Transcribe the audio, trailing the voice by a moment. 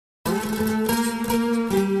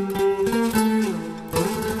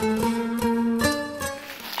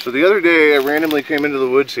So the other day I randomly came into the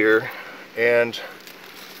woods here and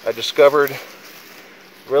I discovered a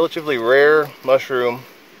relatively rare mushroom,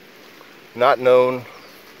 not known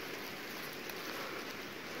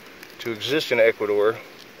to exist in Ecuador.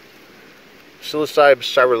 Psilocybe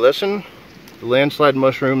Caerulescens, the landslide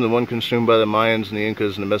mushroom, the one consumed by the Mayans and the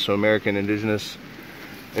Incas and the Mesoamerican indigenous.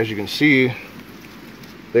 As you can see,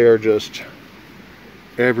 they are just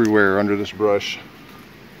everywhere under this brush.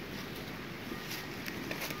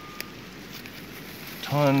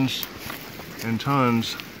 Tons and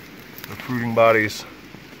tons of fruiting bodies.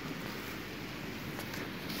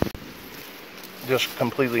 Just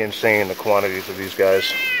completely insane, the quantities of these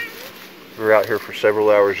guys. We were out here for several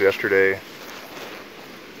hours yesterday.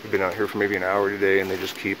 We've been out here for maybe an hour today, and they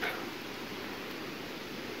just keep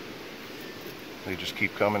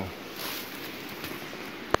coming.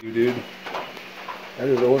 Dude, that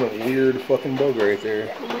is one weird fucking bug right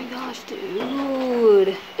there. Oh my gosh,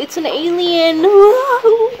 dude. It's an alien.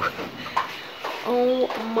 Whoa. Oh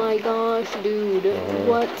my gosh, dude.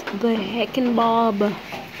 What the heckin' Bob? God,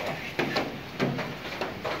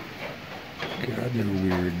 they're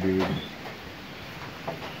weird, dude.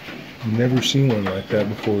 Never seen one like that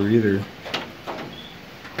before either.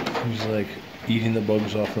 He's like eating the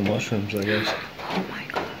bugs off the mushrooms, I guess. Oh my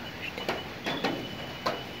gosh, dude.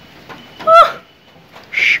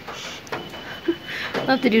 I'll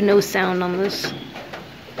have to do no sound on this.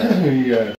 Yeah.